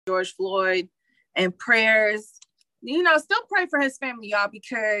George Floyd and prayers. Still pray for his family, y'all,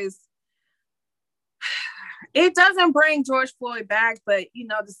 because it doesn't bring George Floyd back, but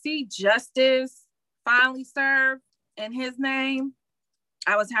to see justice finally served in his name,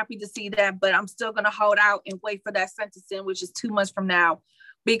 I was happy to see that, but I'm still going to hold out and wait for that sentencing, which is 2 months from now,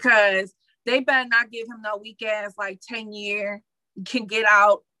 because they better not give him no weak ass, 10-year, can get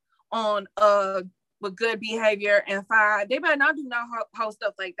out on with good behavior and 5. They better not do no whole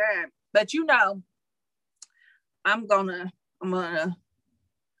stuff like that. But I'm gonna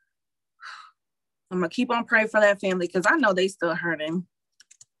keep on praying for that family, because I know they still hurting.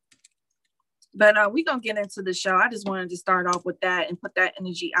 But we're going to get into the show. I just wanted to start off with that and put that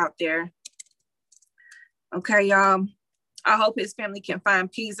energy out there. Okay, y'all. I hope his family can find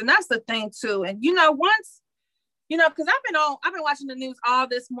peace. And that's the thing, too. And, once, because I've been watching the news all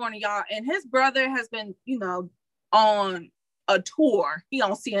this morning, y'all. And his brother has been, on a tour. He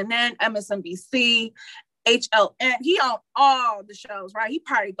on CNN, MSNBC, HLN. He on all the shows, right? He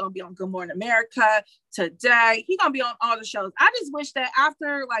probably gonna be on Good Morning America today. He gonna be on all the shows. I just wish that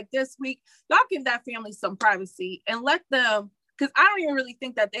after this week, y'all give that family some privacy and let them, because I don't even really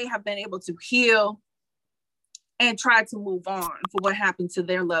think that they have been able to heal and try to move on for what happened to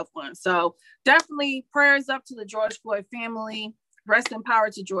their loved ones. So definitely prayers up to the George Floyd family. Rest in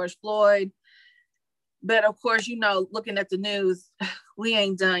power to George Floyd. But of course, looking at the news, we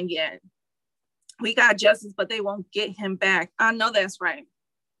ain't done yet. We got justice, but they won't get him back. I know that's right.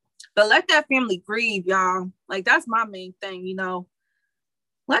 But let that family grieve, y'all. That's my main thing,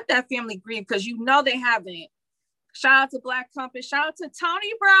 Let that family grieve, because they haven't. Shout out to Black Compass. Shout out to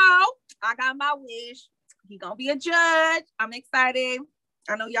Tony, bro. I got my wish. He gonna be a judge. I'm excited.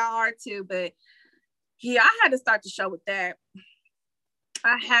 I know y'all are too, but yeah, I had to start the show with that.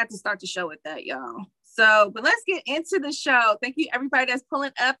 Y'all. So, but let's get into the show. Thank you, everybody that's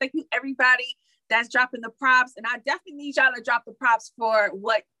pulling up. Thank you, everybody that's dropping the props. And I definitely need y'all to drop the props for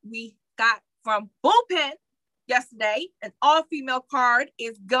what we got from Bullpen yesterday. An all-female card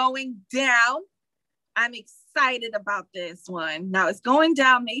is going down. I'm excited about this one. Now, it's going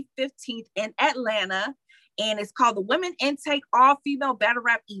down May 15th in Atlanta, and it's called the Women Intake All-Female Battle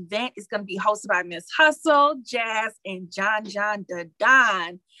Rap Event. It's going to be hosted by Miss Hustle, Jazz, and John the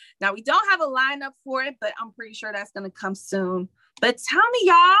Don. Now, we don't have a lineup for it, but I'm pretty sure that's going to come soon. But tell me,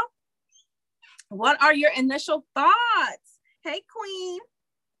 y'all, what are your initial thoughts? Hey, Queen.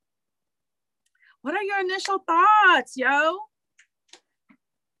 What are your initial thoughts, yo?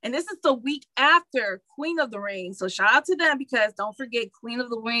 And this is the week after Queen of the Ring. So shout out to them, because don't forget, Queen of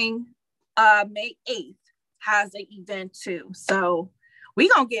the Ring, May 8th has an event too. So we're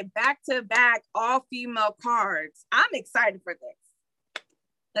going to get back-to-back all-female cards. I'm excited for this.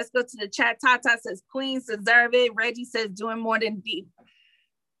 Let's go to the chat. Tata says, Queens deserve it. Reggie says, doing more than deep.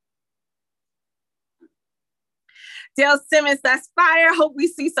 Dale Simmons, that's fire. Hope we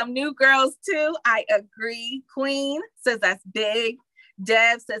see some new girls too. I agree. Queen says that's big.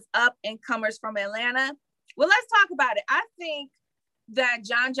 Dev says up and comers from Atlanta. Well, let's talk about it. I think that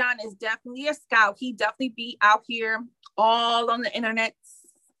John is definitely a scout. He definitely be out here all on the internet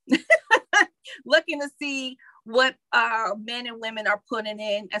looking to see what men and women are putting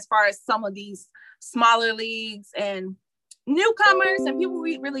in as far as some of these smaller leagues and newcomers and people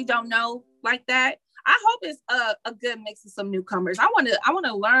we really don't know like that. I hope it's a good mix of some newcomers. I want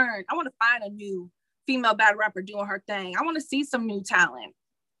to learn. I want to find a new female battle rapper doing her thing. I want to see some new talent.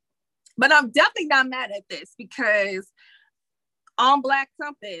 But I'm definitely not mad at this, because on Black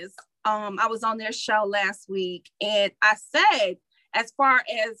Compass, I was on their show last week, and I said, as far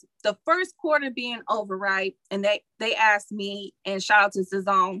as the first quarter being over, right? And they asked me, and shout out to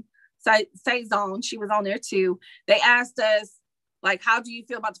Saison, she was on there too. They asked us, how do you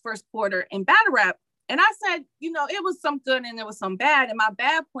feel about the first quarter in battle rap? And I said, it was some good and there was some bad. And my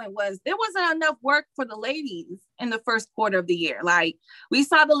bad point was there wasn't enough work for the ladies in the first quarter of the year. We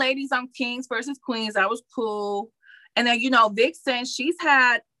saw the ladies on Kings versus Queens. That was cool. And then, Vixen, she's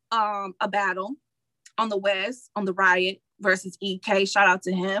had a battle on the West, on the Riot versus EK. Shout out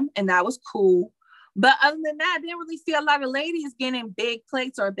to him. And that was cool. But other than that, I didn't really see a lot of ladies getting big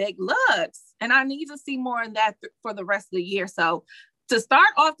plates or big looks. And I need to see more of that for the rest of the year. So to start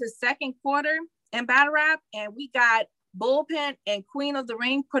off the second quarter in battle rap, and we got Bullpen and Queen of the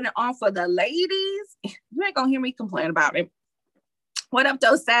Ring putting it on for the ladies, you ain't gonna hear me complain about it. What up,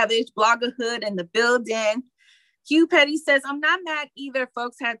 though, Savage? Bloggerhood in the building. Hugh Petty says, I'm not mad either.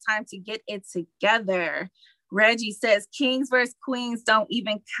 Folks had time to get it together. Reggie says, Kings versus Queens don't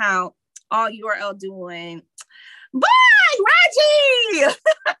even count. All URL doing. Boy, Reggie!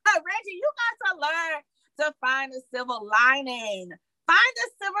 Reggie, you got to learn to find a silver lining. find a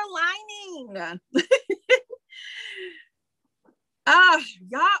silver lining.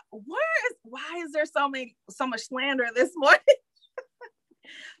 Y'all, why is there so much slander this morning?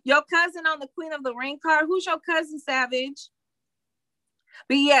 Your cousin on the Queen of the Ring card. Who's your cousin, Savage?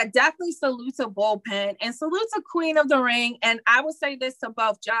 But yeah, definitely salute to Bullpen and salute to Queen of the Ring. And I will say this to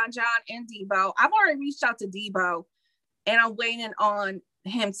both John and Debo. I've already reached out to Debo and I'm waiting on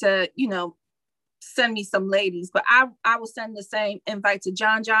him to, send me some ladies. But I will send the same invite to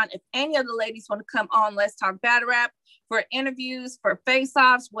John. If any of the ladies want to come on, let's talk battle rap for interviews, for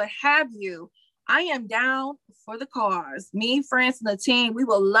face-offs, what have you. I am down for the cause. Me, friends, and the team, we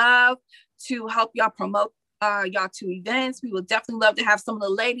will love to help y'all promote y'all to events. We would definitely love to have some of the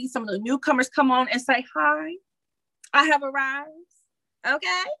ladies, some of the newcomers come on and say, hi, I have arrived.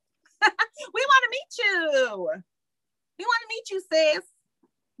 Okay. We want to meet you. We want to meet you, sis.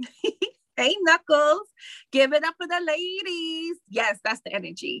 Hey, Knuckles. Give it up for the ladies. Yes, that's the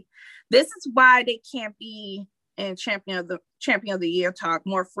energy. This is why they can't be in champion of the year talk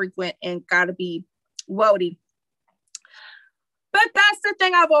more frequent and gotta be Wody. But that's the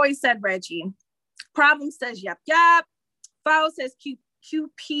thing I've always said, Reggie. Problem says yep. Foul says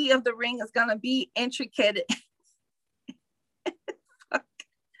QP of the ring is gonna be intricate.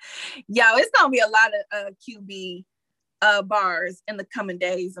 Yo, it's gonna be a lot of QB bars in the coming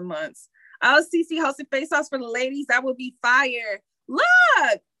days and months. CC hosted face-offs for the ladies. That would be fire.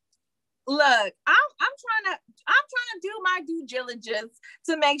 Look, I'm trying to do my due diligence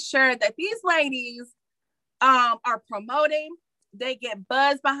to make sure that these ladies are promoting. They get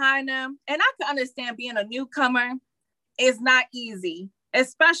buzz behind them. And I can understand being a newcomer is not easy,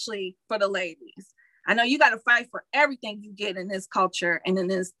 especially for the ladies. I know you got to fight for everything you get in this culture and in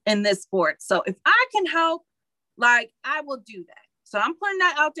this sport. So if I can help, I will do that. So I'm putting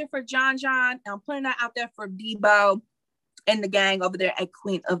that out there for John. And I'm putting that out there for Debo and the gang over there at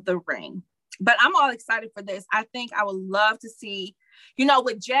Queen of the Ring. But I'm all excited for this. I think I would love to see,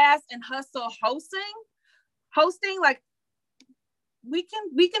 with Jazz and Hustle hosting, we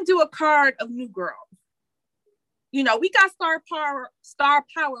can do a card of new girls. We got star power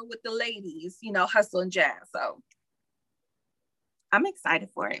with the ladies, Hustle and Jazz. So I'm excited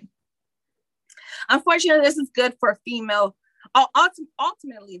for it. Unfortunately, this is good for female.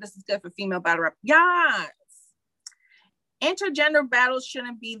 Ultimately, this is good for female battle rap. Yes. Intergender battles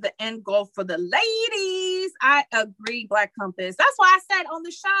shouldn't be the end goal for the ladies. I agree, Black Compass. That's why I said on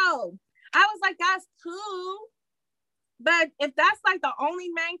the show, I was like, that's cool. But if that's the only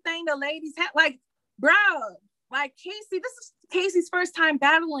main thing the ladies have, bro, Casey, this is Casey's first time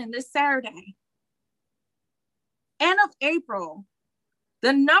battling this Saturday. End of April.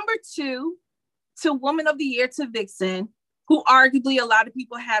 The number 2 to Woman of the Year to Vixen, who arguably a lot of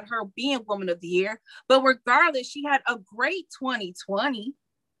people had her being Woman of the Year. But regardless, she had a great 2020.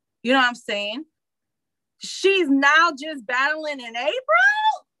 You know what I'm saying? She's now just battling in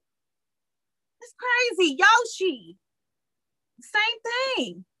April? It's crazy. Yoshi, same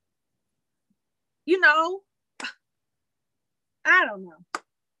thing. I don't know.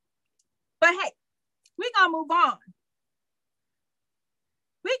 But hey, we're going to move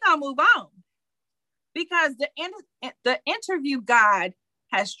on. Because the interview god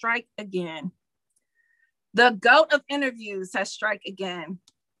has strike again. The GOAT of interviews has strike again.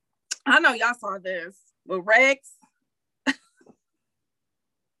 I know y'all saw this with Rex.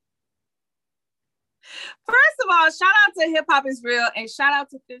 First of all, shout out to Hip Hop is Real and shout out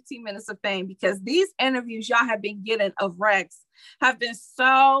to 15 Minutes of Fame, because these interviews y'all have been getting of Rex have been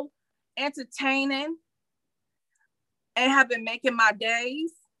so entertaining and have been making my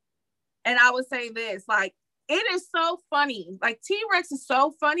days. And I would say this, it is so funny. T-Rex is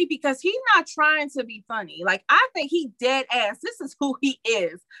so funny because he's not trying to be funny. I think he dead ass. This is who he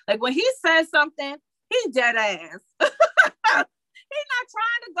is. When he says something, he dead ass. He's not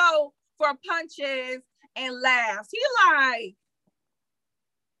trying to go for punches and laughs. He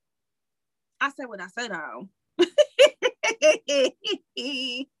I said what I said though.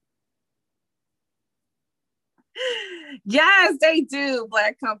 Yes, they do,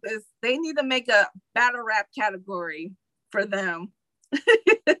 Black Compass. They need to make a battle rap category for them.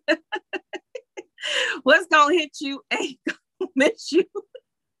 What's gonna hit you ain't gonna miss you.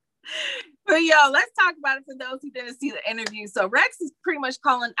 But let's talk about it for those who didn't see the interview. So Rex is pretty much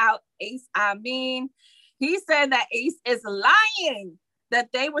calling out Ace Amin. He said that Ace is lying,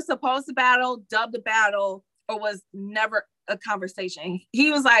 that they were supposed to battle, dub the battle, or was never a conversation.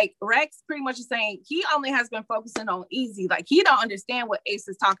 He was like, Rex pretty much is saying he only has been focusing on Easy. He don't understand what Ace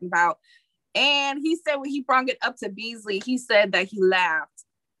is talking about. And he said when he brought it up to Beasley, he said that he laughed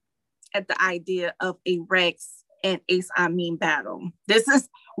at the idea of a Rex and Ace I Mean battle. This is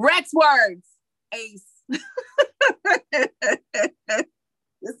Rex words, Ace.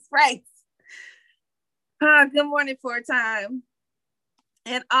 It's Rex. Good morning for a time.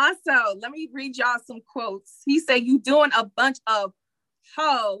 And also, let me read y'all some quotes. He said, you doing a bunch of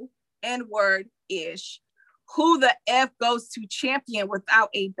hoe and word-ish. Who the F goes to champion without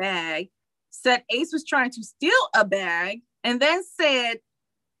a bag? Said Ace was trying to steal a bag. And then said,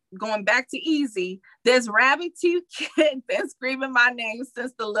 going back to Easy, this rabbit teeth kid been screaming my name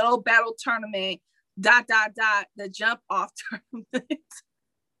since the little battle tournament, ... the jump off tournament.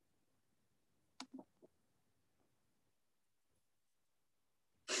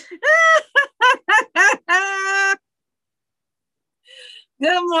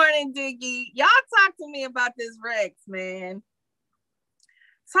 Good morning, Diggy. Y'all talk to me about this Rex, man.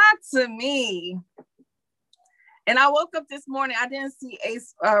 Talk to me. And I woke up this morning, I didn't see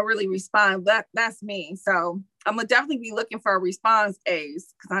Ace really respond, but that's me. So I'm gonna definitely be looking for a response,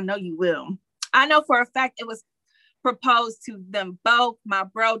 Ace, because I know you will. I know for a fact it was proposed to them both. My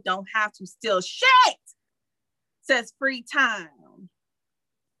bro don't have to steal shit, says Free Time.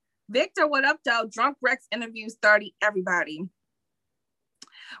 Victor, what up, though? Drunk Rex interviews 30 everybody.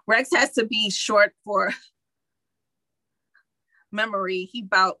 Rex has to be short for memory. He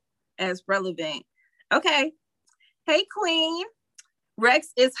bout as relevant. Okay. Hey, Queen. Rex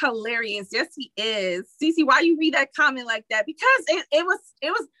is hilarious. Yes, he is. Cece, why you read that comment like that? Because it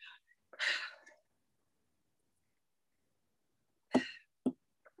was.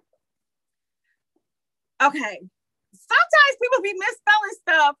 Okay. Sometimes people be misspelling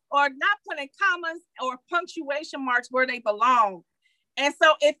stuff or not putting commas or punctuation marks where they belong. And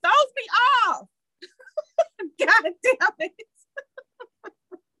so it throws me off. God damn it.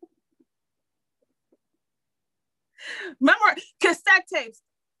 Remember cassette tapes?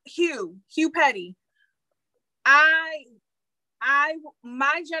 Hugh Petty.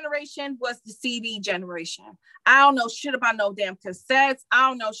 My generation was the CD generation. I don't know shit about no damn cassettes. I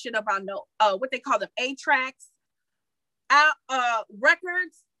don't know shit about no what they call them, 8-tracks.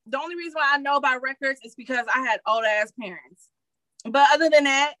 Records. The only reason why I know about records is because I had old ass parents. But other than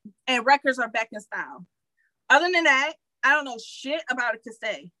that, and records are back in style. Other than that, I don't know shit about a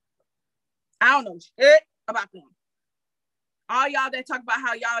cassette. I don't know shit about them. All y'all that talk about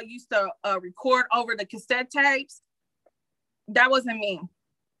how y'all used to record over the cassette tapes, that wasn't me.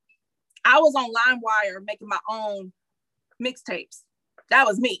 I was on LimeWire making my own mixtapes. That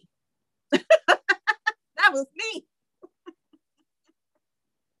was me. That was me.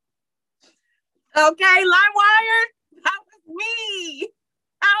 Okay, LimeWire, that was me.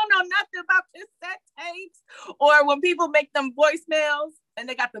 I don't know nothing about cassette tapes or when people make them voicemails and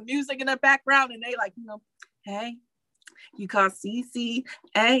they got the music in the background and they like, hey, you call CC,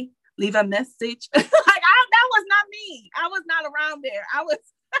 hey, leave a message. Like, that was not me. I was not around there. I was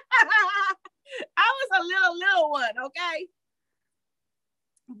a little one, okay?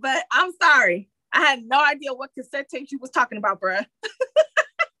 But I'm sorry. I had no idea what cassette tapes you was talking about, bruh.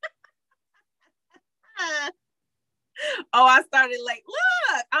 Oh, I started late.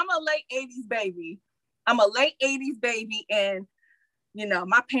 Look, I'm a late 80s baby. And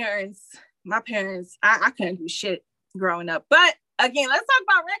my parents, I couldn't do shit growing up. But again, let's talk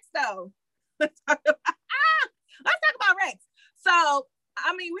about Rex though. Let's talk about Rex. So,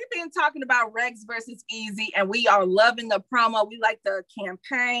 I mean, we've been talking about Rex versus Easy, and we are loving the promo. We like the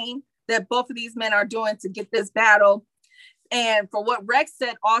campaign that both of these men are doing to get this battle. And for what Rex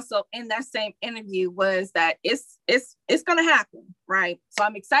said also in that same interview was that it's going to happen, right? So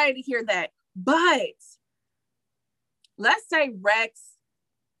I'm excited to hear that. But let's say Rex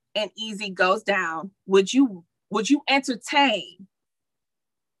and Easy goes down. Would you entertain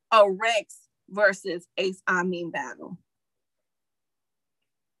a Rex versus Ace I Mean battle?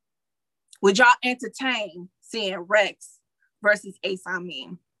 Would y'all entertain seeing Rex versus Ace I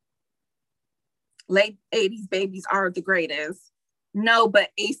Mean? Late 80s babies are the greatest. No, but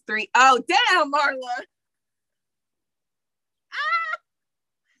Ace 3. Oh, damn, Marla.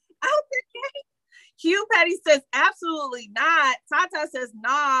 Okay. Hugh Petty says, absolutely not. Tata says,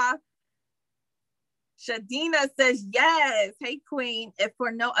 nah. Shadina says, yes. Hey, Queen, if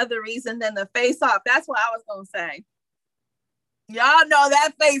for no other reason than the face-off. That's what I was going to say. Y'all know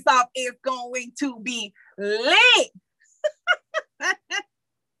that face-off is going to be lit.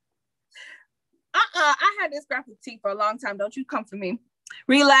 I had this graphic tee for a long time. Don't you come for me.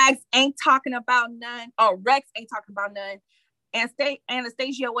 Relax, ain't talking about none. Oh, Rex ain't talking about none. And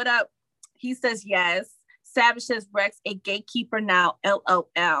Anastasia, what up? He says yes. Savage says Rex, a gatekeeper now.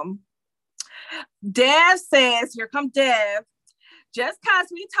 LOL. Dev says, here come Dev. Just cause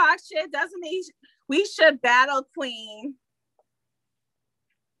we talk shit doesn't mean We should battle Queen.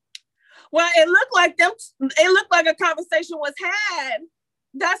 Well, it looked like a conversation was had.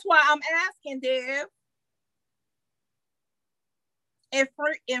 That's why I'm asking, Dev. And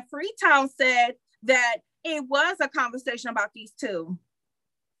Freetown said that it was a conversation about these two.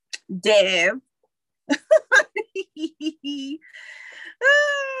 Dev.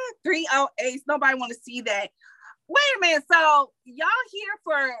 308. Nobody want to see that. Wait a minute. So y'all here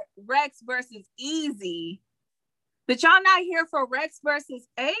for Rex versus Easy, but y'all not here for Rex versus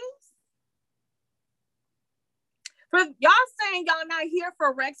Ace? For y'all saying y'all not here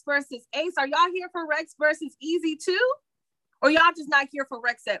for Rex versus Ace, are y'all here for Rex versus Easy too? Or y'all just not here for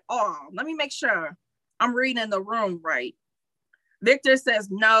Rex at all? Let me make sure I'm reading the room right. Victor says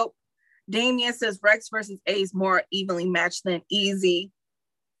nope. Damien says Rex versus Ace more evenly matched than Easy.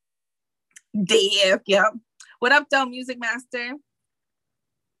 Dave, yep. What up, though, Music Master?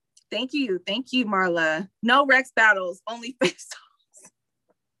 Thank you, Marla. No Rex battles, only face-offs.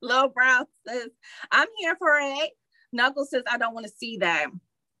 Low Brown says, I'm here for it. Knuckles says, I don't want to see that.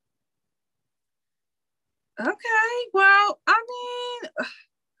 Okay, well, I mean,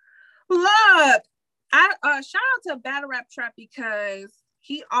 look, shout out to Battle Rap Trap because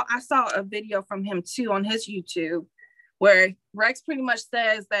I saw a video from him too on his YouTube where Rex pretty much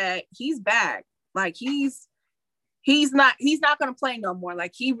says that he's back. Like he's not gonna play no more.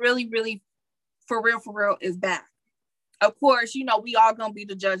 Like he really for real is back. Of course, you know, we all gonna be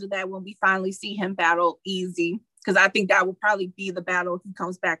the judge of that when we finally see him battle Easy, because I think that will probably be the battle he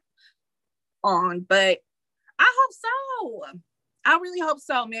comes back on. But I hope so. I really hope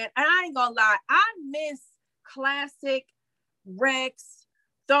so, man. And I ain't gonna lie, I miss classic Rex.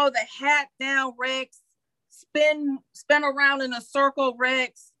 Throw the hat down, Rex. Spin around in a circle,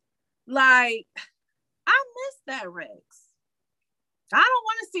 Rex. Like, I miss that Rex. I don't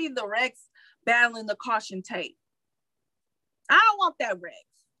want to see the Rex battling the caution tape. I don't want that Rex.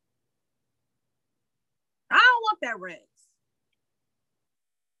 I don't want that Rex.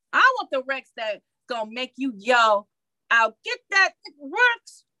 I want the Rex that's gonna make you yell, I'll get that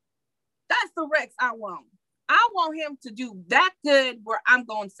Rex. That's the Rex I want. I want him to do that good where I'm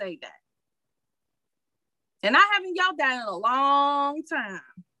going to say that. And I haven't yelled that in a long time.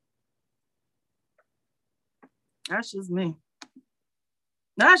 That's just me.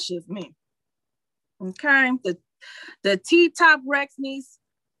 Okay. The T-Top Rex needs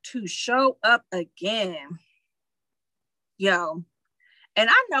to show up again. Yo. And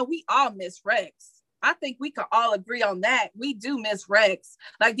I know we all miss Rex. I think we can all agree on that. We do miss Rex.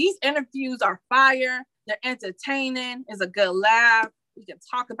 Like, these interviews are fire. They're entertaining. It's a good laugh. We can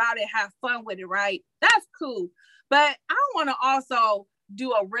talk about it, have fun with it, right? That's cool. But I want to also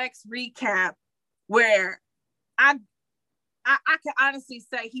do a Rex recap where I can honestly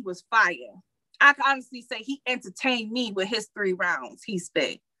say he was fire. I can honestly say he entertained me with his 3 rounds he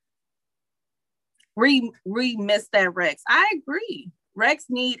spit. We miss that Rex. I agree. Rex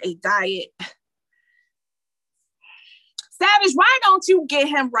need a diet. Savage, why don't you get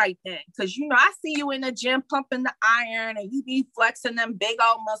him right then? Because, you know, I see you in the gym pumping the iron and you be flexing them big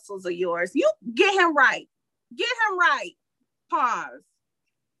old muscles of yours. You get him right. Get him right. Pause.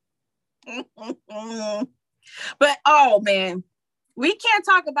 But, oh, man, we can't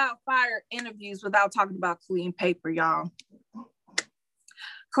talk about fire interviews without talking about Clean Paper, y'all.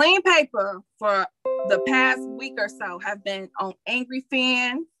 Clean Paper for the past week or so have been on Angry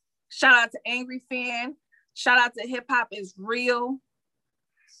Fan. Shout out to Angry Fan. Shout out to Hip Hop is Real.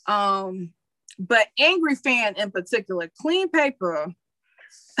 But Angry Fan in particular, Clean Paper,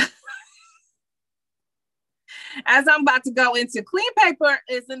 as I'm about to go into, Clean Paper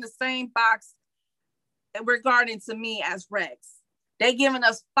is in the same box regarding to me as Rex. They giving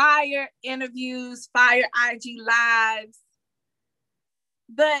us fire interviews, fire IG lives.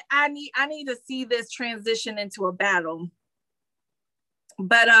 But I need to see this transition into a battle.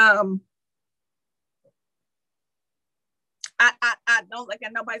 But I don't look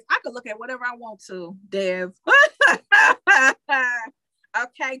at nobody's. I could look at whatever I want to, Dev.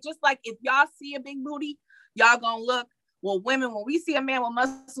 Okay, just like if y'all see a big booty, y'all gonna look. Well, women, when we see a man with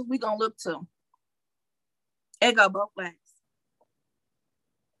muscles, we gonna look too. It go both ways.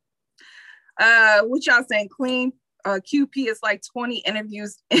 What y'all saying? Clean QP is like 20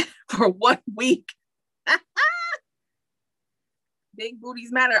 interviews for 1 week. Big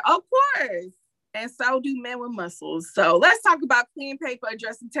booties matter, of course. And so do men with muscles. So let's talk about Clean Paper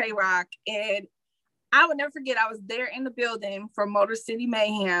addressing Tay Rock. And I would never forget, I was there in the building for Motor City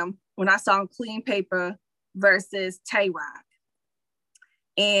Mayhem when I saw Clean Paper versus Tay Rock.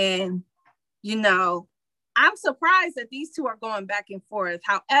 And, you know, I'm surprised that these two are going back and forth.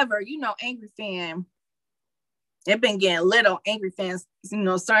 However, Angry Fan, they've been getting lit on Angry Fans.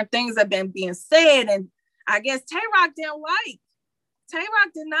 Certain things have been being said, and I guess Tay-Rock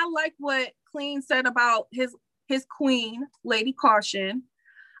did not like what Clean said about his queen, Lady Caution.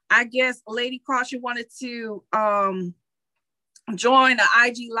 I guess Lady Caution wanted to join the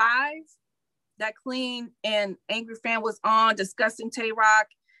IG Live that Clean and Angry Fan was on discussing Tay-Rock.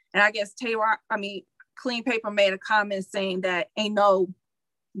 And I guess Clean Paper made a comment saying that ain't no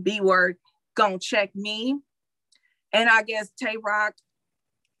B word gonna check me. And I guess Tay-Rock,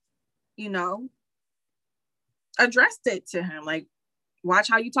 addressed it to him, like, watch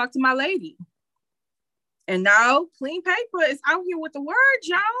how you talk to my lady. And now Clean Paper is out here with the words,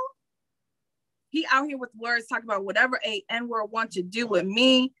 y'all. He out here with words talking about whatever a N-word want to do with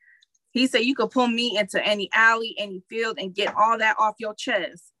me. He said you could pull me into any alley, any field, and get all that off your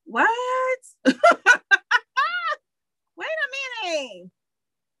chest. What? Wait a minute.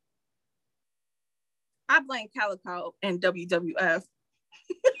 I blame Calico and WWF.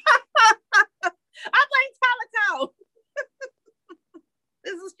 I blame Calico.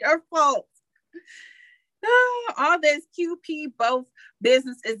 This is your fault. All this QP, both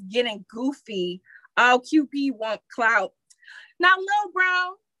business is getting goofy. Oh, QP want clout. Now, Lil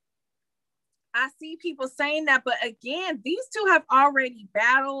Brown, I see people saying that, but again, these two have already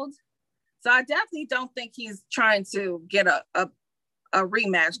battled. So I definitely don't think he's trying to get a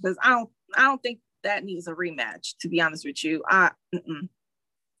rematch, because I don't think that needs a rematch, to be honest with you.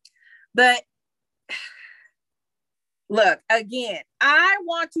 But look, again, I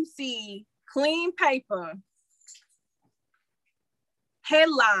want to see Clean Paper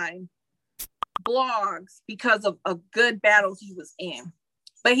headline blogs because of a good battle he was in.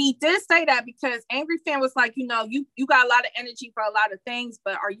 But he did say that because Angry Fan was like, you got a lot of energy for a lot of things,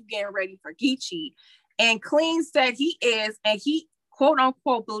 but are you getting ready for Geechee? And Clean said he is, and he quote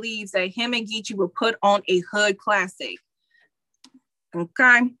unquote believes that him and Geechee will put on a hood classic.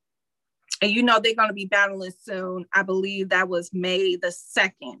 Okay. And they're going to be battling soon. I believe that was May the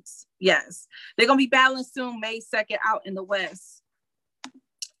 2nd. Yes. They're going to be battling soon, May 2nd, out in the West.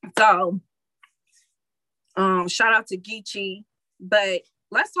 So, shout out to Geechee. But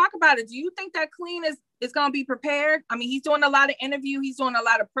let's talk about it. Do you think that Clean is going to be prepared? I mean, he's doing a lot of interview. He's doing a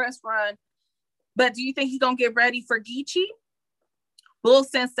lot of press run. But do you think he's going to get ready for Geechee?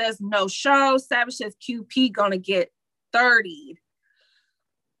 Bullsen says no show. Savage says QP going to get 30'd.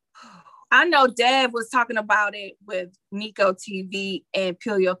 I know Dev was talking about it with Nico TV and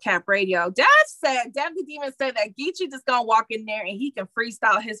Peel Your Cap Radio. Dev the Demon said that Geechee just gonna walk in there and he can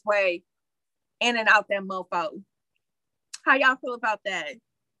freestyle his way in and out that mofo. How y'all feel about that?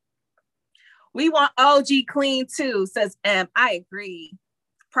 We want OG Clean 2, says M. I agree.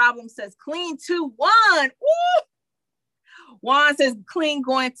 Problem says Clean 2 won. Woo! Juan says Clean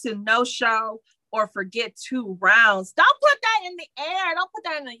going to no show or forget 2 rounds. Don't put that in the air. Don't put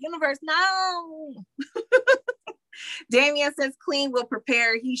that in the universe. No. Damian says Clean will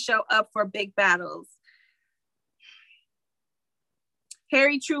prepare. He show up for big battles.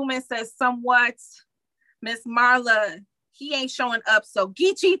 Harry Truman says somewhat. Miss Marla, he ain't showing up. So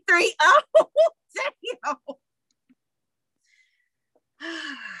Geechee 3-0. Damn.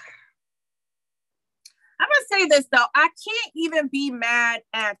 I'm gonna say this though. I can't even be mad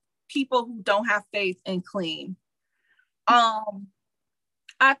at people who don't have faith in Clean.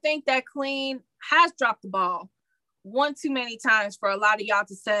 I think that Clean has dropped the ball one too many times for a lot of y'all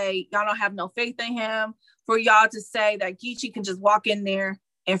to say y'all don't have no faith in him, for y'all to say that Geechee can just walk in there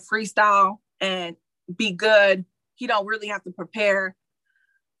and freestyle and be good. He don't really have to prepare.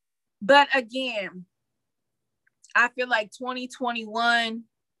 But again, I feel like 2021,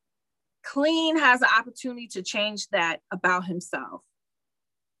 Clean has an opportunity to change that about himself.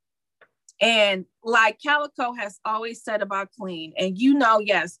 And like Calico has always said about Clean, and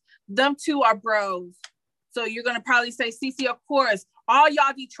yes, them two are bros. So you're going to probably say, CC, of course, all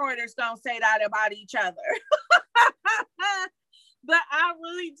y'all Detroiters don't say that about each other. But I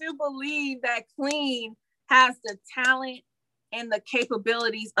really do believe that Clean has the talent and the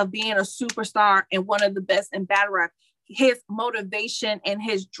capabilities of being a superstar and one of the best in battle rap. His motivation and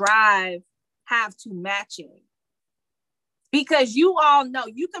his drive have to match it. Because you all know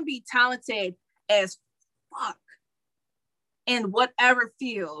you can be talented as fuck in whatever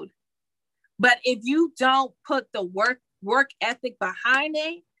field. But if you don't put the work ethic behind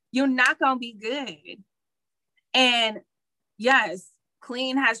it, you're not going to be good. And yes,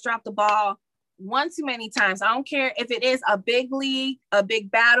 Clean has dropped the ball one too many times. I don't care if it is a big league, a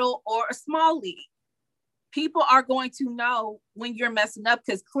big battle, or a small league. People are going to know when you're messing up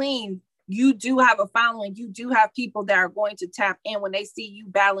because Clean you do have a following. You do have people that are going to tap in when they see you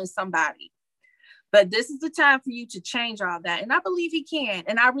battling somebody. But this is the time for you to change all that. And I believe he can.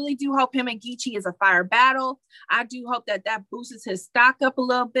 And I really do hope him and Geechee is a fire battle. I do hope that that boosts his stock up a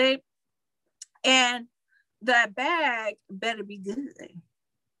little bit. And that bag better be good.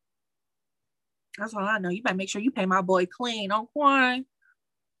 That's all I know. You better make sure you pay my boy clean. Don't cry.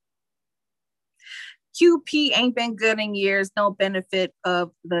 QP ain't been good in years. No benefit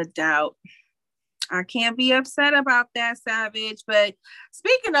of the doubt. I can't be upset about that, Savage. But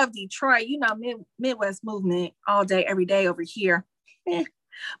speaking of Detroit, you know, Midwest movement all day, every day over here.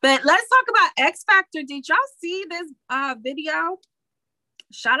 But let's talk about X Factor. Did y'all see this video?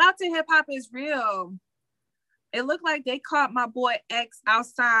 Shout out to Hip Hop Is Real. It looked like they caught my boy X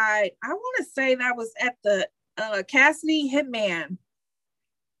outside. I want to say that was at the Cassidy Hitman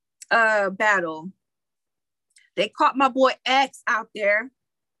battle. They caught my boy X out there.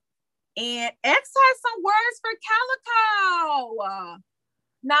 And X has some words for Calico.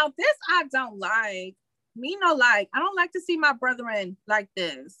 Now, this I don't like. Me no like. I don't like to see my brethren like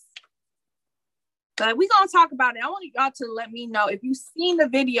this. But we're going to talk about it. I want y'all to let me know if you've seen the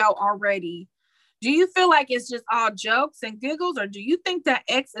video already. Do you feel like it's just all jokes and giggles, or do you think that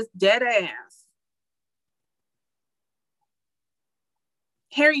X is dead ass?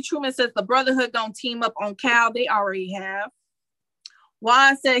 Harry Truman says the Brotherhood don't team up on Cal. They already have.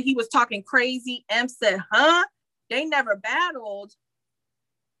 Juan said he was talking crazy. M said, huh? They never battled.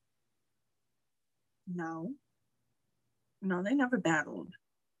 No, they never battled.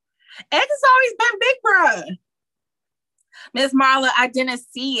 X has always been Big Bruh. Miss Marla, I didn't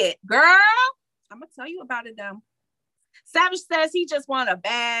see it. Girl, I'm going to tell you about it though. Savage says he just want a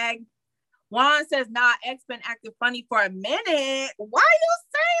bag. Juan says, nah, X been acting funny for a minute. Why you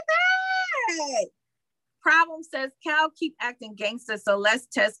say that? Problem says, Cal keep acting gangster, so let's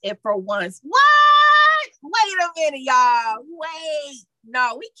test it for once. What? Wait a minute, y'all. Wait.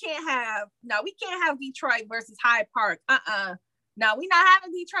 No, we can't have Detroit versus Hyde Park. No, we not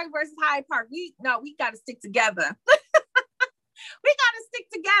having Detroit versus Hyde Park. We got to stick together. We got to stick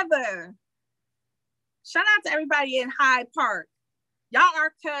together. Shout out to everybody in Hyde Park. Y'all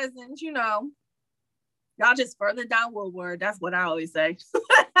are cousins, you know. Y'all just further down Woodward. That's what I always say.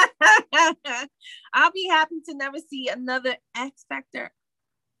 I'll be happy to never see another X Factor.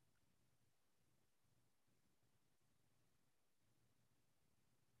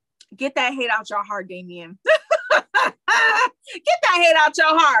 Get that hate out your heart, Damien. Get that hate out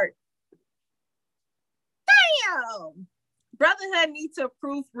your heart. Damn. Brotherhood needs to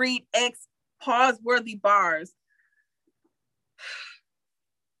proofread X pause-worthy bars.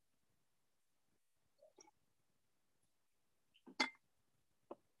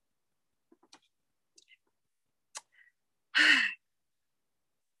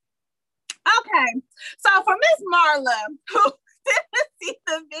 Okay, so for Miss Marla, who didn't see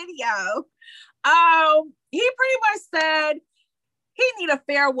the video, he pretty much said he need a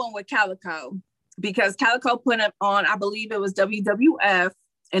fair one with Calico because Calico put him on, I believe it was WWF,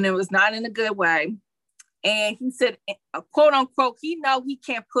 and it was not in a good way. And he said, quote unquote, he know he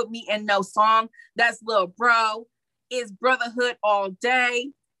can't put me in no song. That's Lil Bro. It's Brotherhood all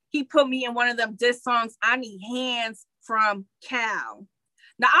day. He put me in one of them diss songs, I Need Hands from Cal.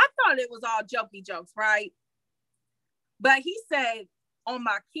 Now, I thought it was all jokey jokes, right? But he said, on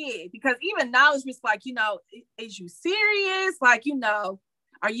my kid, because even Knowledge was like, you know, is you serious? Like, you know,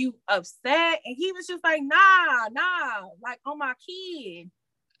 are you upset? And he was just like, nah, like on my kid.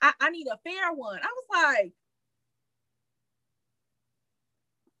 I need a fair one. I was like,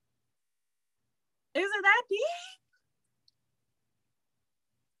 is it that big?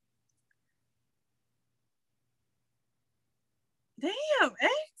 Damn,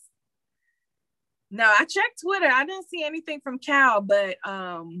 X. No, I checked Twitter. I didn't see anything from Cal, but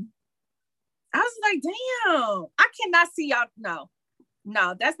I was like, damn, I cannot see y'all.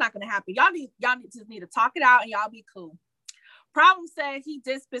 No, that's not gonna happen. Y'all just need to talk it out and y'all be cool. Problem said he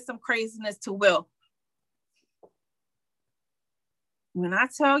did spit some craziness to Will. When I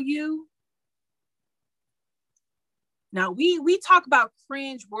tell you, now we talk about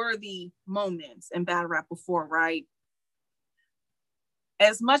cringe-worthy moments in battle rap before, right?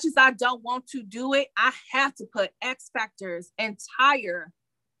 As much as I don't want to do it, I have to put X Factor's entire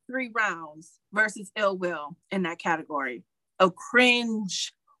 3 rounds versus Ill Will in that category of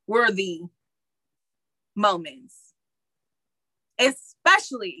cringe-worthy moments.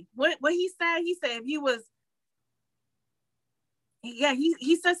 Especially what he said if you was, yeah,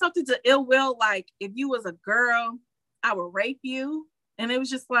 he said something to Ill Will like, if you was a girl, I would rape you. And it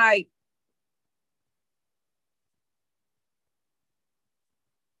was just like,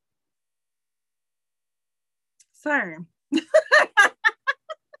 Sir.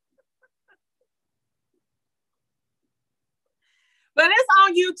 But it's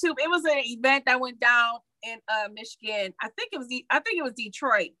on YouTube. It was an event that went down in Michigan. I think it was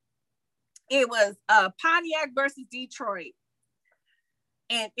Detroit. It was Pontiac versus Detroit.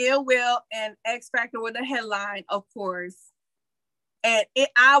 And Ill Will and X Factor were the headline, of course. And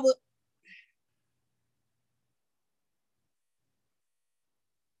I would.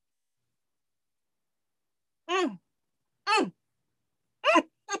 Mm, mm, mm.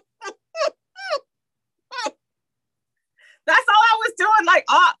 That's all I was doing, like,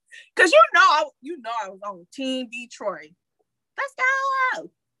 because I was on Team Detroit. Let's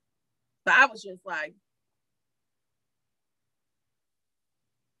go. But I was just like,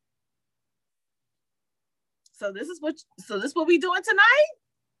 so this is what we doing tonight?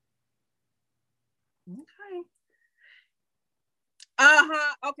 Okay.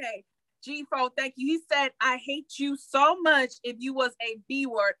 Okay. G4, thank you. He said, I hate you so much. If you was a B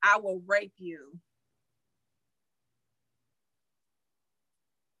word, I will rape you.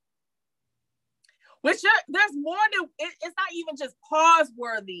 Which there's more than it's not even just pause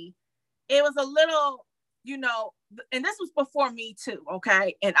worthy. It was a little, and this was before me too,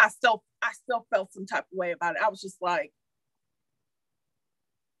 okay? And I still felt some type of way about it. I was just like,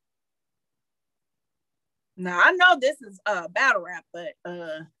 now I know this is battle rap, but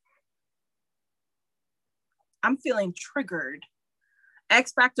I'm feeling triggered.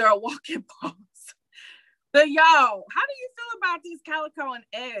 X Factor a walking pause. But yo, how do you feel about these Calicoe and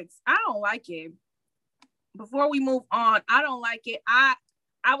Eggs? I don't like it. Before we move on, I don't like it. I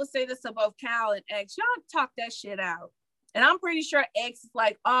would say this about Cal and X. Y'all talk that shit out. And I'm pretty sure X is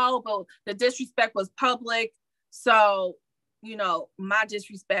like, oh, but the disrespect was public. So, my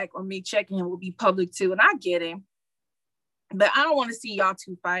disrespect or me checking him will be public too. And I get him. But I don't want to see y'all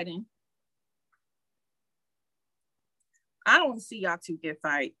two fighting. I don't want to see y'all two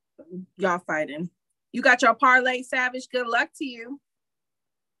y'all fighting. You got your parlay, Savage. Good luck to you.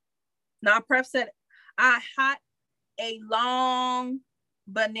 Now, Prep said, I hot a long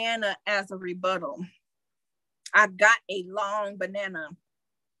banana as a rebuttal. I got a long banana.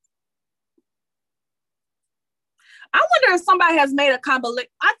 I wonder if somebody has made a compilation.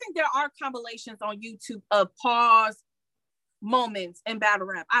 I think there are compilations on YouTube of pause moments in battle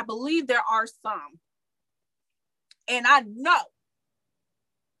rap. I believe there are some. And I know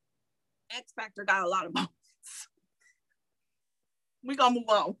X Factor got a lot of moments. We're going to move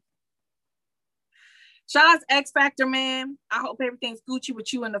on. Shout out to X Factor, man. I hope everything's Gucci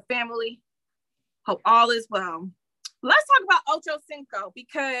with you and the family. Hope all is well. Let's talk about Ocho Cinco,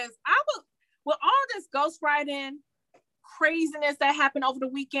 because with all this ghostwriting craziness that happened over the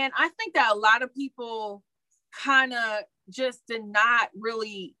weekend, I think that a lot of people kind of just did not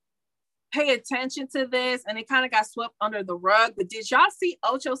really pay attention to this, and it kind of got swept under the rug. But did y'all see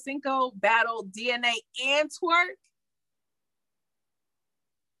Ocho Cinco battle DNA and Twerk?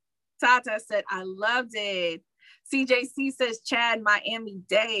 Tata said, I loved it. CJC says, Chad,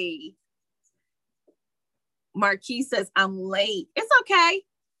 Miami-Dade. Marquis says, I'm late. It's okay.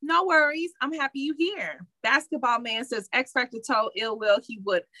 No worries. I'm happy you here. Basketball Man says, X Factor told Ill Will he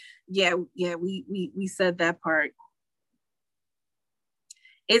would. Yeah, we said that part.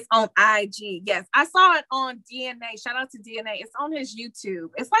 It's on IG. Yes, I saw it on DNA. Shout out to DNA. It's on his YouTube.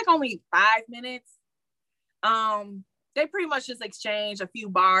 It's like only 5 minutes. They pretty much just exchange a few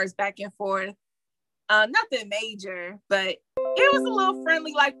bars back and forth. Nothing major, but it was a little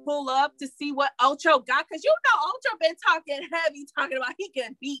friendly, like pull up to see what Ocho got. Because Ocho been talking heavy, talking about he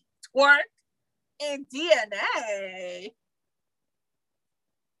can beat Twerk and DNA.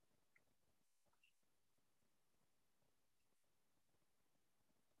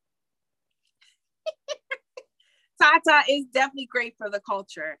 Tata is definitely great for the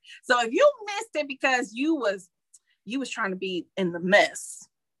culture. So if you missed it because you was trying to be in the mess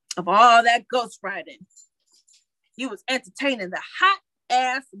of all that ghostwriting, you was entertaining the hot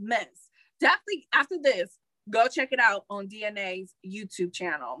ass mess. Definitely after this, go check it out on DNA's YouTube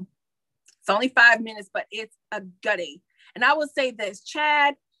channel. It's only 5 minutes, but it's a goodie. And I will say this,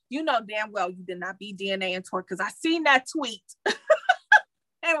 Chad, you know damn well you did not beat DNA and Twerk, because I seen that tweet.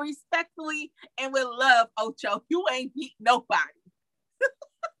 And respectfully and with love, Ocho, you ain't beat nobody.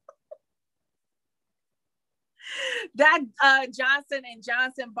 That Johnson and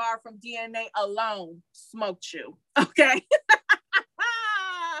Johnson bar from DNA alone smoked you, okay?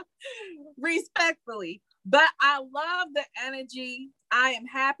 Respectfully. But I love the energy. I am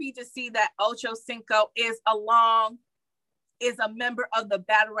happy to see that Ocho Cinco is a member of the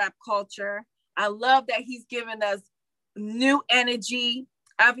battle rap culture. I love that he's given us new energy.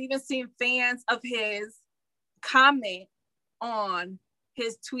 I've even seen fans of his comment on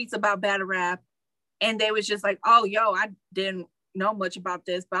his tweets about battle rap, and they was just like, oh, yo, I didn't know much about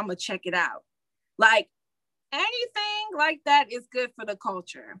this, but I'm gonna check it out. Like, anything like that is good for the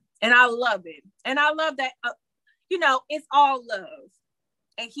culture, and I love it. And I love that, it's all love,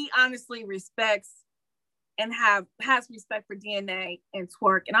 and he honestly respects and has respect for DNA and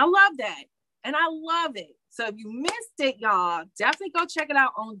Twork, and I love that, and I love it. So if you missed it, y'all, definitely go check it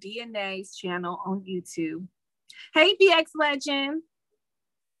out on DNA's channel on YouTube. Hey, BX Legend.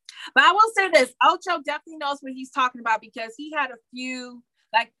 But I will say this, Ocho definitely knows what he's talking about, because he had a few,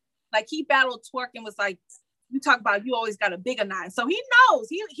 like he battled Twork and was like, you talk about you always got a bigger nine. So he knows.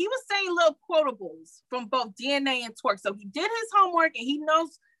 He was saying little quotables from both DNA and Twork. So he did his homework, and he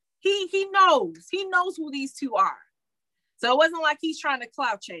knows who these two are. So it wasn't like he's trying to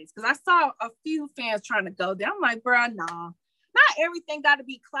clout chase, because I saw a few fans trying to go there. I'm like, bro, nah, not everything got to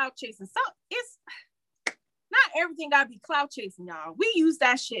be clout chasing. So it's not everything got to be clout chasing, y'all. We use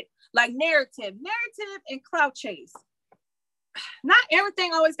that shit like narrative and clout chase. Not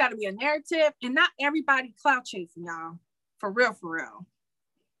everything always got to be a narrative, and not everybody clout chasing, y'all. For real, for real.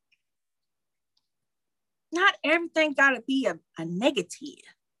 Not everything got to be a negative.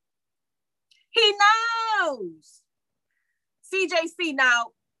 He knows. CJC,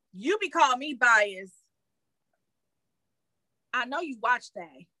 now, you be calling me biased. I know you watched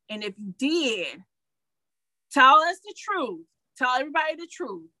that. And if you did, tell us the truth. Tell everybody the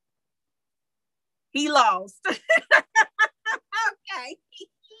truth. He lost. Okay.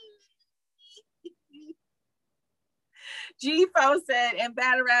 G4 said, in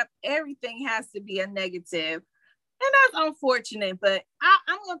battle rap, everything has to be a negative. And that's unfortunate, but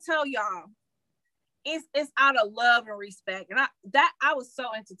I'm going to tell y'all, it's out of love and respect. And I was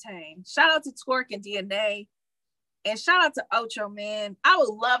so entertained. Shout out to Twork and DNA. And shout out to Ocho, man. I would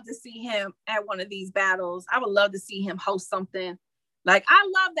love to see him at one of these battles. I would love to see him host something. Like,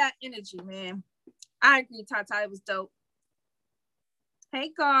 I love that energy, man. I agree, Tata. It was dope. Hey,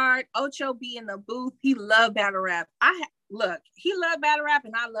 Guard. Ocho be in the booth. He loved battle rap. Look, he loved battle rap,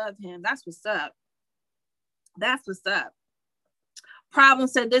 and I love him. That's what's up. That's what's up. Problem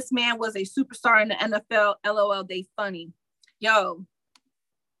said this man was a superstar in the NFL. LOL, they funny. Yo,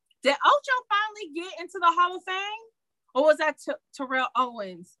 did Ocho finally get into the Hall of Fame? Or was that Terrell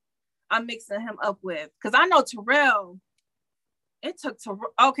Owens I'm mixing him up with? Because I know Terrell, it took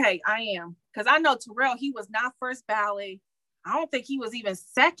Terrell. Okay, I am. Because I know Terrell, he was not first ballot. I don't think he was even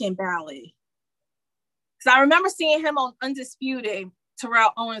second ballot. Because I remember seeing him on Undisputed,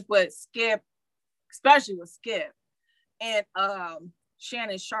 Terrell Owens with Skip, especially with Skip, and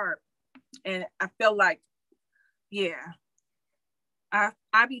Shannon Sharp. And I feel like, yeah, I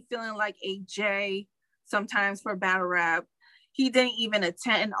be feeling like a J sometimes for battle rap. He didn't even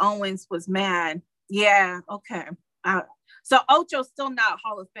attend. Owens was mad. Yeah, okay. So Ocho's still not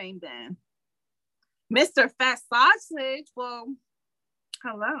Hall of Fame then. Mr. Fat Sausage, well,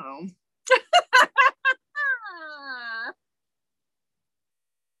 hello.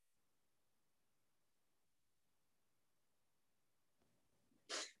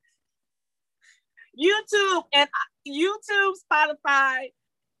 YouTube, Spotify,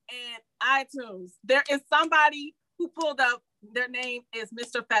 and iTunes. There is somebody who pulled up, their name is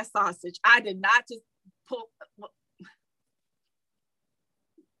Mr. Fat Sausage. I did not just pull.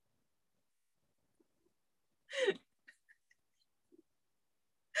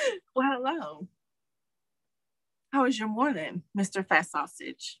 Well, hello. How was your morning, Mr. Fat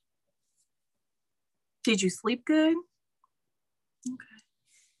Sausage? Did you sleep good? Okay.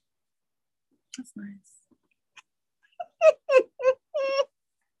 That's nice.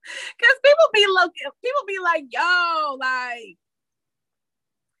 Because people be like, yo, like,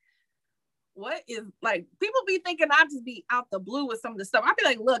 what is, like, people be thinking I just be out the blue with some of the stuff. I be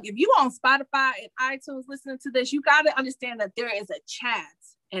like, look, if you on Spotify and iTunes listening to this, you got to understand that there is a chat.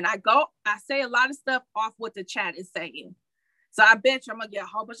 And I say a lot of stuff off what the chat is saying. So I bet you I'm gonna get a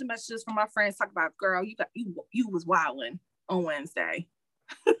whole bunch of messages from my friends talking about, girl, you was wilding on Wednesday.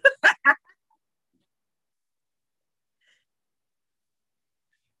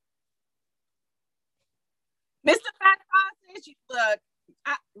 Mr. Fat Sausage,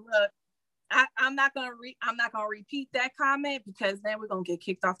 I'm not gonna repeat that comment, because then we're gonna get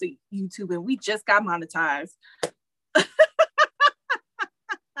kicked off the YouTube, and we just got monetized.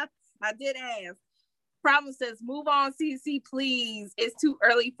 I did ask. Problem says, move on, CC, please. It's too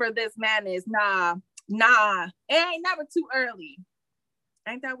early for this madness. Nah. It ain't never too early.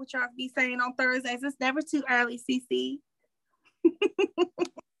 Ain't that what y'all be saying on Thursdays? It's never too early, CC.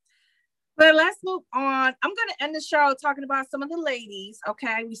 But let's move on. I'm going to end the show talking about some of the ladies,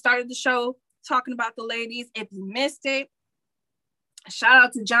 okay? We started the show talking about the ladies. If you missed it, shout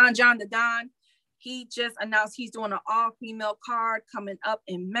out to John the Don. He just announced he's doing an all-female card coming up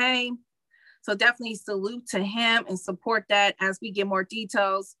in May. So definitely salute to him and support that as we get more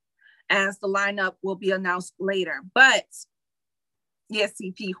details, as the lineup will be announced later. But yes,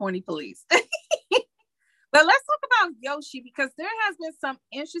 CP, horny police. But let's talk about Yoshi, because there has been some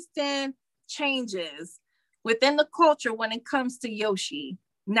interesting changes within the culture when it comes to Yoshi.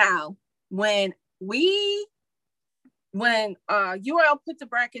 Now, when URL put the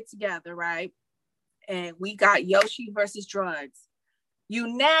bracket together, right? And we got Yoshi versus drugs.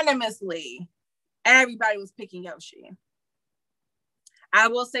 Unanimously, everybody was picking Yoshi. I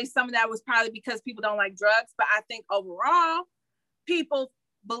will say some of that was probably because people don't like drugs, but I think overall, people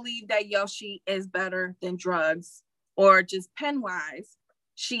believe that Yoshi is better than drugs, or just pen-wise,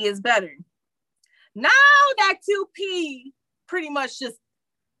 she is better. Now that 2P pretty much just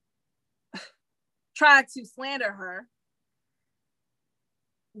tried to slander her,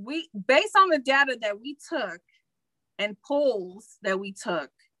 based on the data that we took and polls that we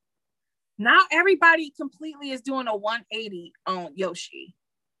took, now everybody completely is doing a 180 on Yoshi.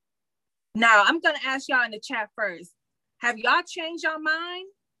 Now, I'm going to ask y'all in the chat first. Have y'all changed your mind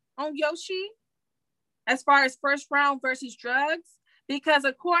on Yoshi as far as first round versus drugs? Because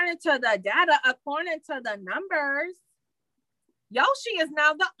according to the data, according to the numbers, Yoshi is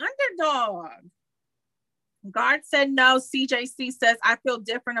now the underdog. Guard said no. CJC says, I feel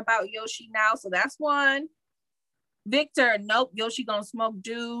different about Yoshi now. So that's one. Victor, nope, Yoshi gonna smoke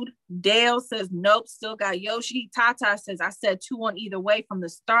dude. Dale says, nope, still got Yoshi. Tata says, I said 2-1 either way from the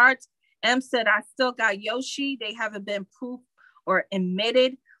start. M said, I still got Yoshi. They haven't been proof or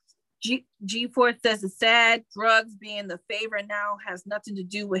admitted. G4 says, it's sad. Drugs being the favorite now has nothing to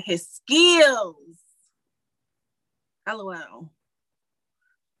do with his skills. LOL.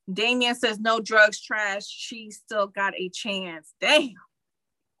 Damien says, no drugs, trash. She still got a chance. Damn.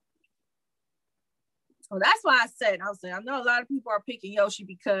 Well, that's why I said, I know a lot of people are picking Yoshi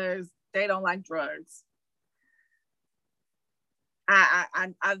because they don't like drugs.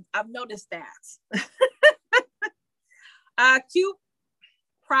 I've noticed that. Cute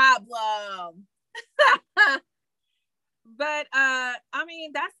problem. But I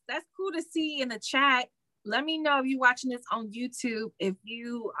mean, that's cool to see in the chat. Let me know if you're watching this on YouTube, if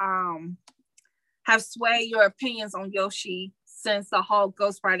you have swayed your opinions on Yoshi since the whole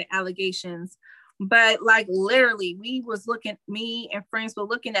ghostwriting allegations. But like literally, me and friends were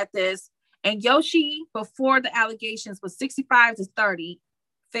looking at this, and Yoshi before the allegations was 65-30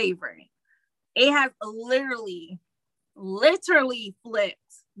 favorite. It has literally flipped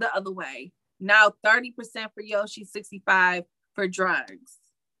the other way. Now 30% for Yoshi, 65 for drugs.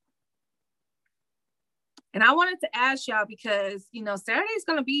 And I wanted to ask y'all because, Saturday's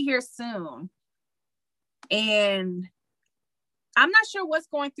going to be here soon. And I'm not sure what's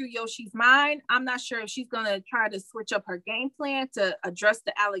going through Yoshi's mind. I'm not sure if she's going to try to switch up her game plan to address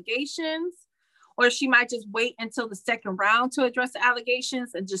the allegations, or she might just wait until the second round to address the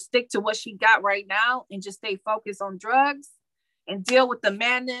allegations and just stick to what she got right now and just stay focused on drugs and deal with the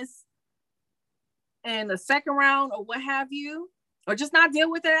madness in the second round or what have you, or just not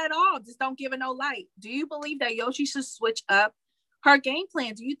deal with it at all. Just don't give it no light. Do you believe that Yoshi should switch up her game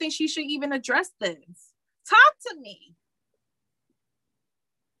plan? Do you think she should even address this? Talk to me.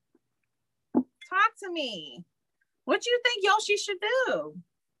 Talk to me. What do you think Yoshi should do?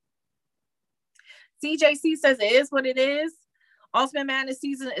 CJC says it is what it is. Ultimate Madness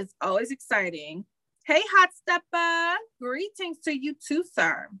season is always exciting. Hey, Hot Stepper. Greetings to you too,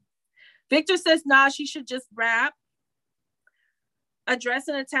 sir. Victor says, nah, she should just rap. Address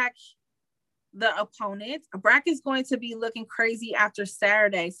and attack the opponent. A bracket's going to be looking crazy after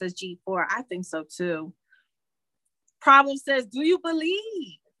Saturday, says G4. I think so too. Problem says, do you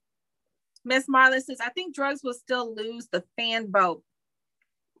believe? Miss Marla says, I think drugs will still lose the fan vote.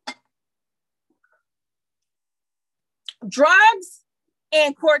 Drugs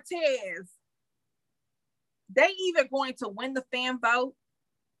and Cortez, they either going to win the fan vote,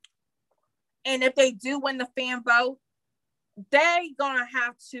 and if they do win the fan vote, they're gonna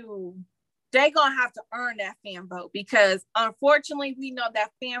have to earn that fan vote, because unfortunately we know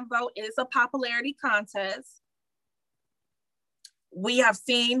that fan vote is a popularity contest. We have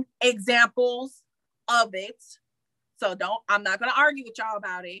seen examples of it, so I'm not gonna argue with y'all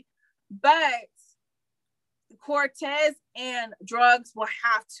about it, but Cortez and drugs will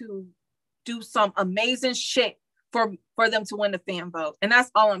have to do some amazing shit for them to win the fan vote. And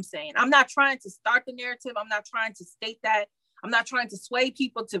that's all I'm saying. I'm not trying to start the narrative. I'm not trying to state that. I'm not trying to sway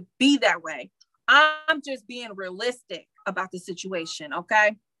people to be that way. I'm just being realistic about the situation,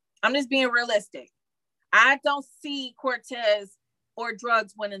 okay? I'm just being realistic. I don't see Cortez or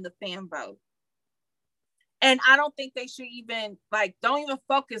drugs winning the fan vote. And I don't think they should even, like, don't even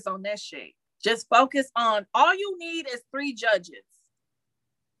focus on that shit. Just focus on, all you need is 3 judges.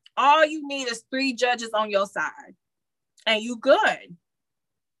 All you need is 3 judges on your side. And you good.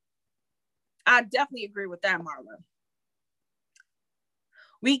 I definitely agree with that, Marla.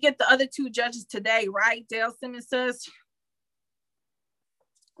 We get the other 2 judges today, right? Dale Simmons says.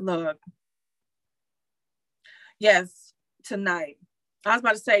 Look. Yes, tonight. I was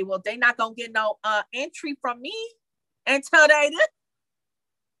about to say, well, they not going to get no entry from me until they do.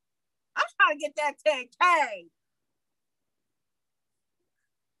 I'm trying to get that 10K.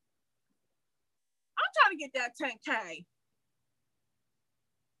 I'm trying to get that 10K.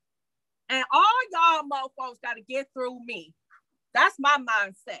 And all y'all mofos got to get through me. That's my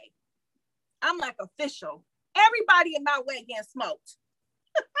mindset. I'm like official. Everybody in my way getting smoked.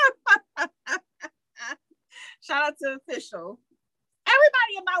 Shout out to official.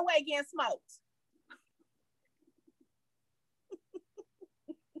 Everybody in my way getting smoked.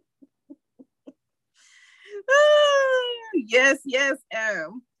 Yes, yes,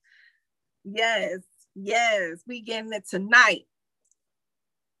 yes, we getting it tonight.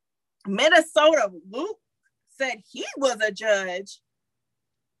 Minnesota Luke said he was a judge.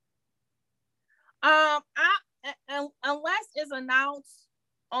 Unless it's announced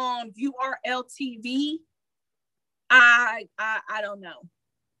on URL TV, I don't know.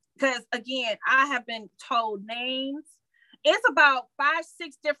 Because again, I have been told names. It's about 5,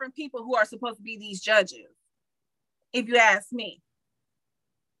 6 different people who are supposed to be these judges, if you ask me.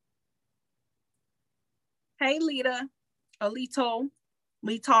 Hey, Lita, Alito,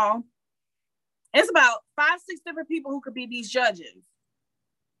 Lital. It's about 5, 6 different people who could be these judges.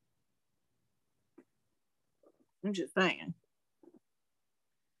 I'm just saying.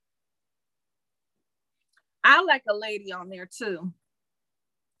 I like a lady on there too.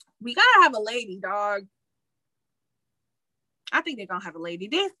 We gotta have a lady, dog. I think they're gonna have a lady.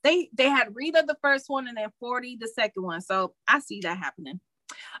 They had Rita the first one and then 40 the second one. So I see that happening.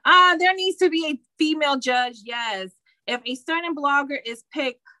 There needs to be a female judge. Yes. If a certain blogger is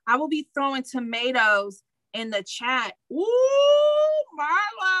picked, I will be throwing tomatoes in the chat. Ooh,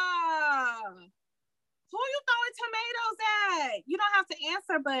 Marla. Who you throwing tomatoes at? You don't have to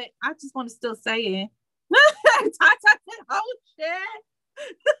answer, but I just want to still say it. Oh shit.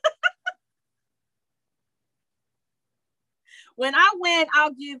 When I win,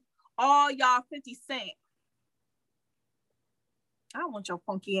 I'll give all y'all 50 cents. I want your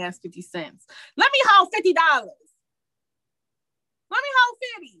funky ass 50 cents. Let me hold $50. Let me hold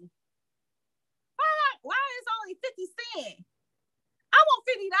 50. Why is only 50 cents? I want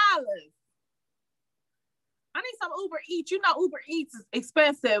 $50. I need some Uber Eats. You know Uber Eats is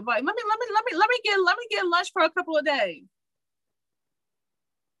expensive, but let me get lunch for a couple of days.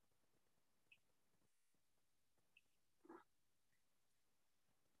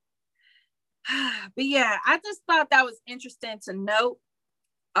 But yeah, I just thought that was interesting to note.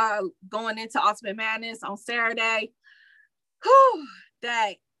 Going into Ultimate Madness on Saturday,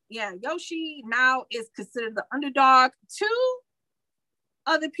 that yeah, Yoshi now is considered the underdog to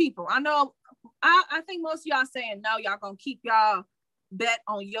other people. I know. I think most of y'all saying no, y'all gonna keep y'all bet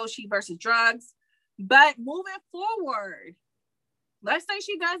on Yoshi versus drugs. But moving forward, let's say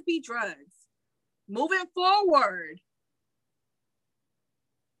she does beat drugs. Moving forward,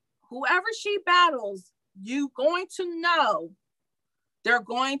 whoever she battles, you going to know they're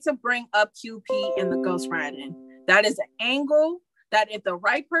going to bring up QP in the Ghost Riding. That is an angle that if the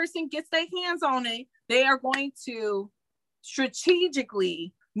right person gets their hands on it, they are going to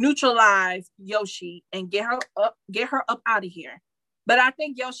strategically neutralize Yoshi and get her up out of here. But I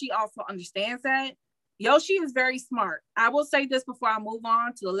think Yoshi also understands that. Yoshi is very smart. I will say this before I move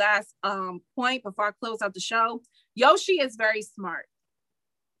on to the last point before I close out the show. Yoshi is very smart.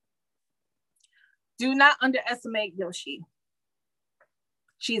 Do not underestimate Yoshi.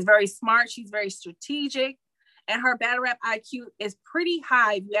 She's very smart. She's very strategic. And her battle rap IQ is pretty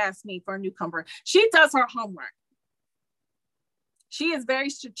high, if you ask me, for a newcomer. She does her homework. She is very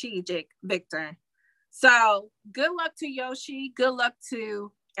strategic, Victor. So good luck to Yoshi. Good luck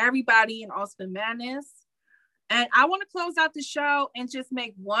to everybody in Ultimate Madness. And I want to close out the show and just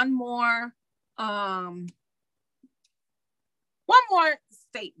make one more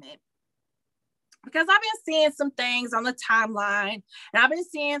statement. Because I've been seeing some things on the timeline, and I've been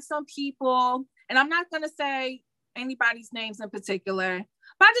seeing some people, and I'm not going to say anybody's names in particular,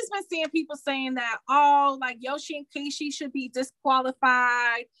 but I've just been seeing people saying that, oh, like Yoshi and Keishi should be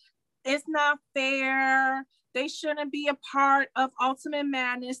disqualified. It's not fair. they shouldn't be a part of Ultimate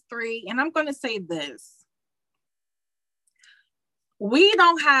Madness 3. And I'm going to say this. We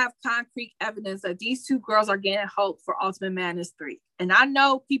don't have concrete evidence that these two girls are getting help for Ultimate Madness 3. And I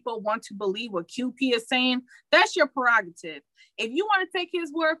know people want to believe what QP is saying. That's your prerogative. If you want to take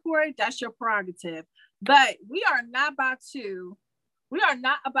his word for it, that's your prerogative. But we are not about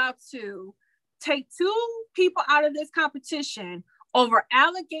to take two people out of this competition over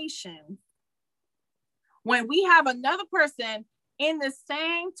allegations when we have another person in the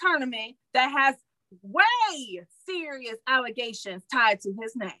same tournament that has way serious allegations tied to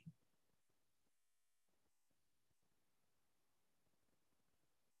his name.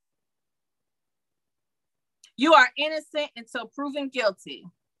 You are innocent until proven guilty.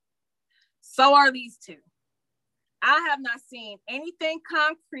 So are these two. I have not seen anything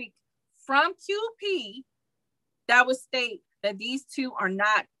concrete from QP that would state that these two are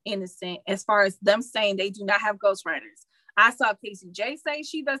not innocent as far as them saying they do not have ghostwriters. I saw Casey J say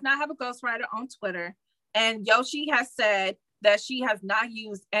she does not have a ghostwriter on Twitter, and Yoshi has said that she has not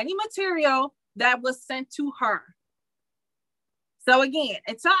used any material that was sent to her. So again,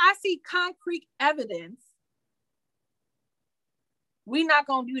 until I see concrete evidence, we're not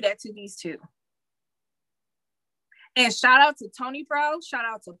going to do that to these two. And shout out to Tony Bro, shout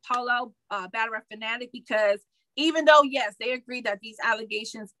out to Polo, Battle Rap Fanatic, because even though, yes, they agree that these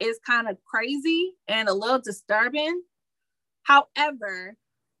allegations is kind of crazy and a little disturbing, however,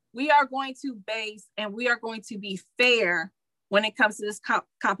 we are going to base and we are going to be fair when it comes to this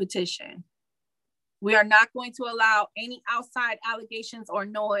competition. We are not going to allow any outside allegations or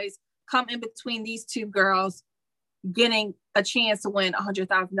noise come in between these two girls getting a chance to win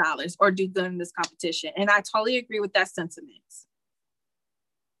 $100,000 or do good in this competition. And I totally agree with that sentiment.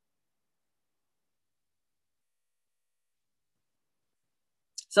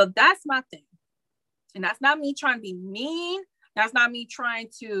 So that's my thing. And that's not me trying to be mean. That's not me trying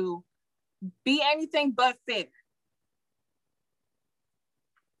to be anything but fair.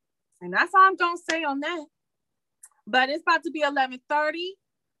 And that's all I'm going to say on that. But it's about to be 11:30.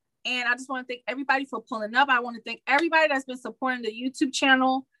 And I just want to thank everybody for pulling up. I want to thank everybody that's been supporting the YouTube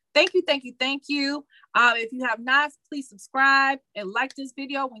channel. Thank you, thank you, thank you. If you have not, please subscribe and like this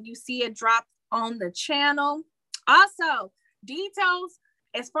video when you see it drop on the channel. Also, details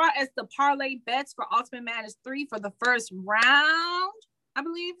as far as the parlay bets for Ultimate Madness 3 for the first round, I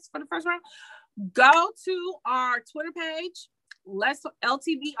believe it's for the first round, go to our Twitter page, Let's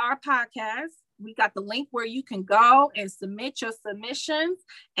LTBR Podcast. We got the link where you can go and submit your submissions,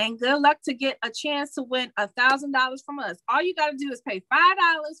 and good luck to get a chance to win $1,000 from us. All you got to do is pay $5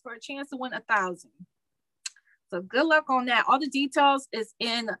 for a chance to win $1,000. So good luck on that. All the details is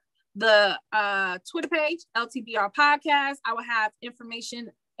in the Twitter page, LTBR Podcast. I will have information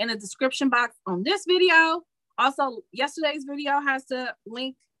in the description box on this video. Also, yesterday's video has the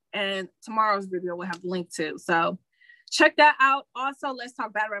link, and tomorrow's video will have the link too. So check that out. Also, let's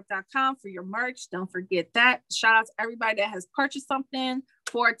talk battlerap.com for your merch. Don't forget that. Shout out to everybody that has purchased something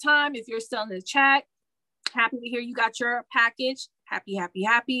for a time. If you're still in the chat, happy to hear you got your package. Happy, happy,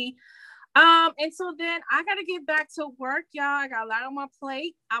 happy. And so then I got to get back to work, y'all. I got a lot on my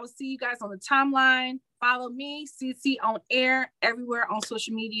plate. I will see you guys on the timeline. Follow me, CC on air, everywhere on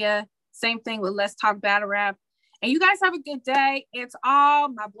social media. Same thing with Let's Talk Battle Rap. And you guys have a good day. It's all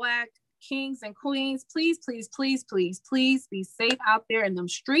my Black kings and queens. Please, please, please, please, please be safe out there in them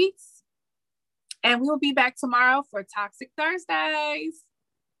streets. And we'll be back tomorrow for Toxic Thursdays.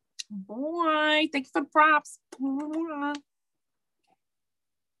 Boy, thank you for the props. Boy.